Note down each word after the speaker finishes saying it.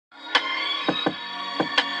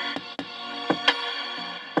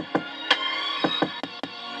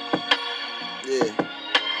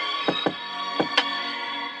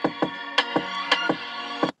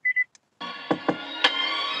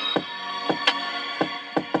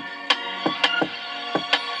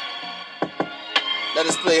Let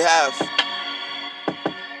us play half.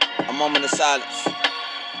 A moment of silence.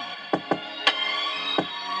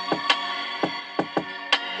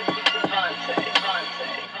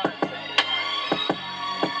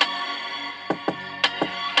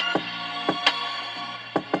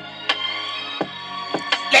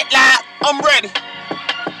 I'm ready.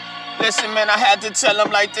 Listen, man, I had to tell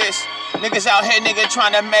them like this. Niggas out here, nigga,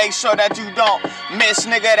 trying to make sure that you don't miss,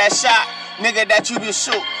 nigga, that shot. Nigga, that you be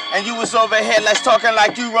shoot. And you was over here, let's talking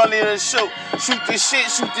like you rolling the shoot. Shoot this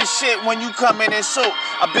shit when you come in suit.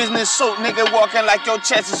 A business suit, nigga, walking like your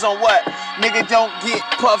chest is on what? Nigga, don't get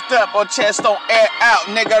puffed up or chest don't air out.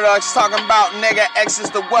 Nigga, us talking about, nigga, X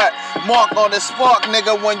is the what? Mark on the spark,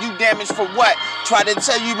 nigga, when you damaged for what? Try to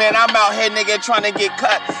tell you, man, I'm out here, nigga, trying to get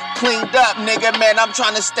cut. Cleaned up, nigga, man, I'm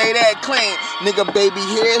trying to stay that clean. Nigga, baby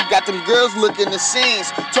hairs, got them girls looking the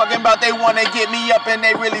scenes. Talking about they want to get me up and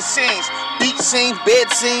they really scenes. Beat scenes, bed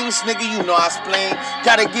scenes, nigga, you know I spleen.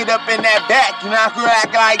 Gotta get up in that back, you know I can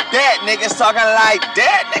act like that. Niggas talking like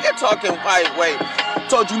that, nigga talking wait.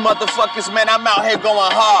 Told you motherfuckers, man, I'm out here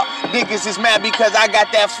going hard. Niggas is mad because I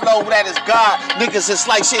got that flow that is God. Niggas is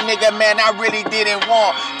like shit, nigga, man, I really didn't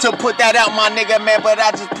want to put that out, my nigga, man, but I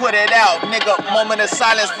just put it out. Nigga, moment of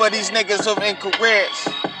silence for these niggas of incareers.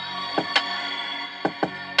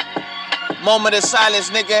 Moment of silence,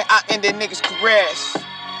 nigga, I ended niggas' careers.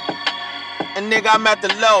 And nigga, I'm at the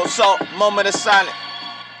low, so moment of silence.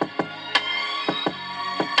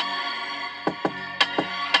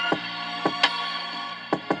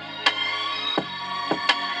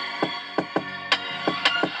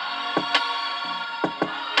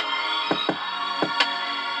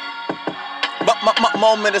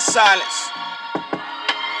 Moment of silence.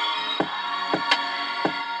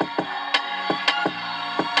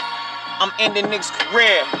 I'm ending niggas'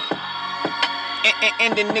 career.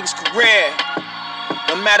 Ending niggas' career.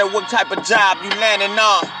 No matter what type of job you landing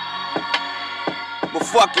on. But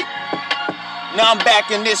fuck it. Now I'm back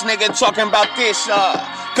in this nigga talking about this.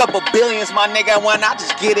 Couple billions, my nigga, when I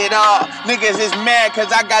just get it all. Niggas is mad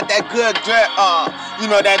cause I got that good drip. You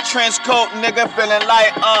know that trench coat, nigga, feeling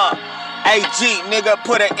like AG, nigga,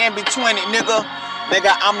 put an in between it, nigga.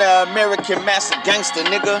 Nigga, I'm the American master gangster,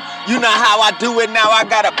 nigga. You know how I do it now, I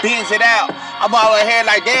gotta binge it out. I'm all here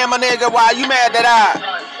like, damn, my nigga, why you mad that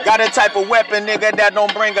I got a type of weapon, nigga, that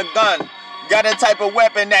don't bring a gun. Got a type of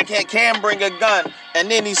weapon that can bring a gun.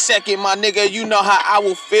 And any second, my nigga, you know how I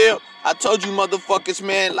will feel. I told you motherfuckers,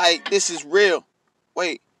 man, like, this is real.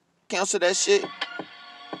 Wait, cancel that shit.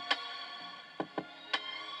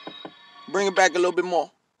 Bring it back a little bit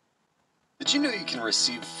more. Did you know you can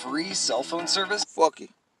receive free cell phone service? Fuck it.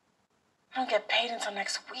 I don't get paid until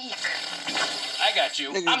next week. I got you.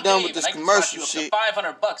 Niggas I'm done Dave, with this and commercial I can shit. you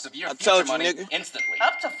up to $500 of your I future told you, money nigga. instantly.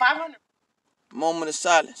 Up to 500. Moment of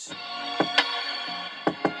silence.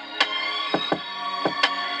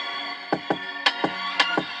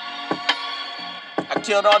 I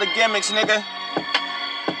killed all the gimmicks, nigga.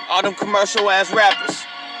 All them commercial ass rappers.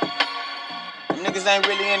 Them niggas ain't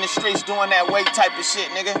really in the streets doing that weight type of shit,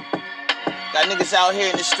 nigga. Got niggas out here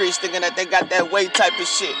in the streets thinking that they got that weight type of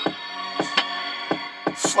shit.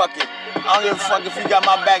 Fuck it. I don't give a fuck if you got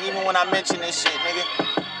my back even when I mention this shit, nigga.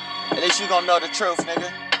 At least you gon' know the truth,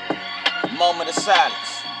 nigga. Moment of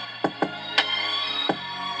silence.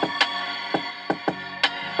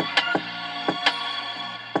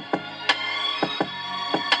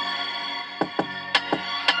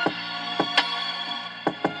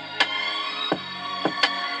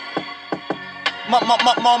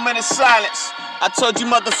 Moment of silence. I told you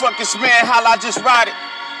motherfuckers, man, how I just ride it.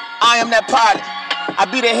 I am that pilot. I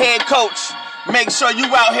be the head coach. Make sure you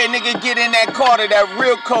out here, nigga, get in that Carter, that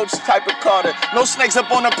real coach type of Carter. No snakes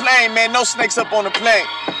up on the plane, man, no snakes up on the plane.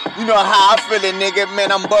 You know how I feel it, nigga,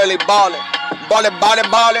 man, I'm ballin'. Ballin',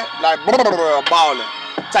 like ballin'.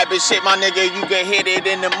 Type of shit, my nigga, you can hit it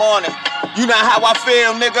in the morning. You know how I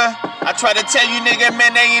feel, nigga. I try to tell you, nigga,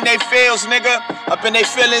 man, they in they feels, nigga. Up in they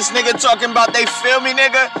feelings, nigga, talking about they feel me,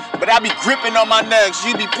 nigga. But I be gripping on my nugs,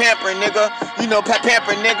 you be pampering, nigga. You know,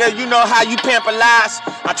 pampering, nigga. You know how you pamper lies.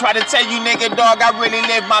 I try to tell you, nigga, dog, I really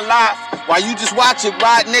live my life. Why you just watch it,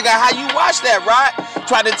 right, nigga? How you watch that, right?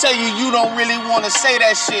 Try to tell you, you don't really want to say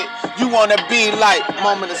that shit. You want to be like,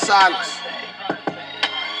 moment of silence.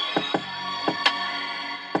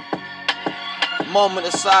 Moment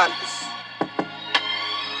of silence.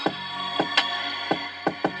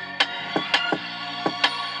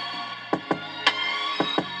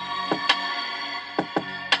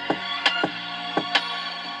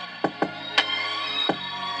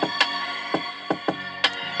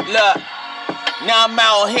 Look, now I'm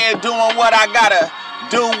out here doing what I gotta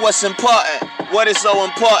Do what's important, what is so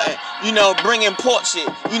important. You know, bringing port shit,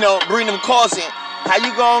 you know, bring them cars in. How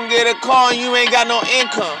you gonna get a car and you ain't got no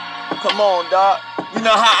income? Come on, dog. You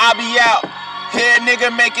know how I be out here,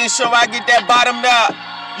 nigga, making sure I get that bottomed out.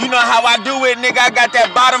 You know how I do it, nigga, I got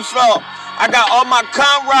that bottom floor. I got all my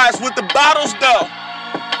comrades with the bottles, though.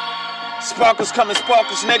 Sparkles coming,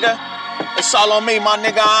 sparkles, nigga. It's all on me, my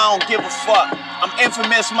nigga, I don't give a fuck. I'm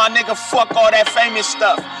infamous, my nigga, fuck all that famous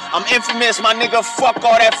stuff. I'm infamous, my nigga, fuck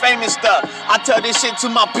all that famous stuff. I tell this shit to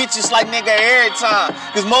my bitches like nigga every time.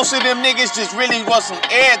 Cause most of them niggas just really want some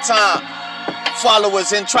airtime.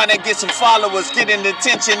 Followers and trying to get some followers. Getting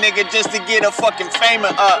attention, nigga, just to get a fucking fame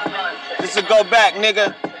up. Just to go back,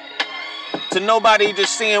 nigga. To nobody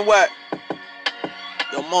just seeing what?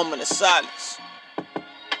 Your moment of silence.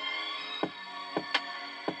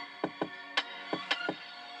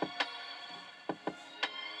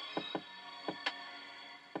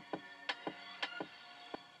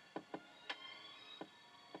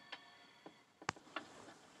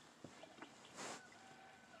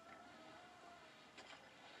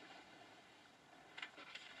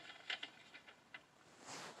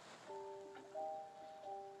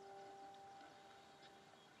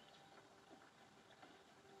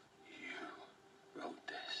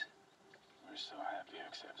 So happy you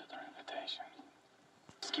accepted our invitation.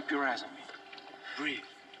 Just keep your eyes on me. Breathe.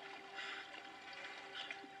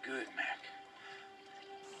 Good, Mac.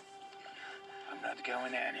 I'm not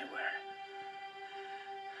going anywhere.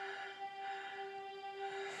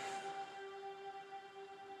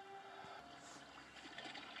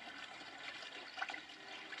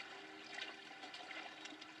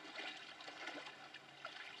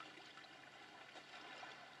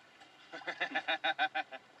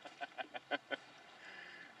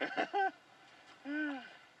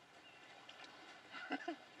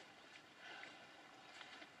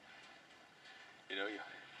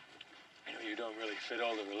 You don't really fit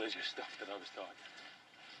all the religious stuff that I was taught.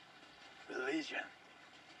 Religion?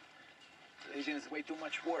 Religion is way too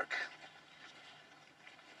much work.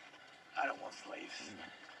 I don't want slaves.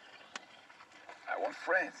 I want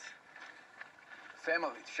friends.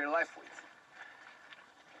 Family to share life with.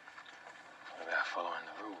 What about following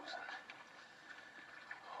the rules and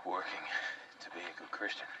working to be a good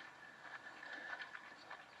Christian?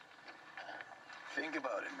 Think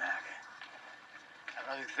about it, Mac.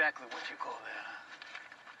 I know exactly what you call that.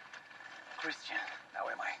 Christian. Now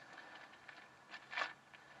am I?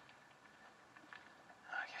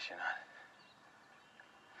 I guess you're not.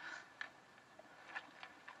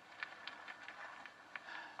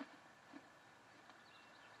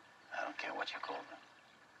 I don't care what you call them.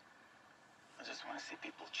 I just want to see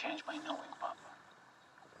people change by knowing, Papa.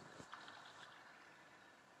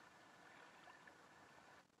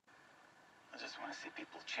 I just want to see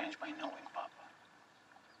people change by knowing, Papa.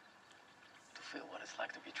 To feel what it's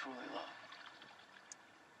like to be truly loved.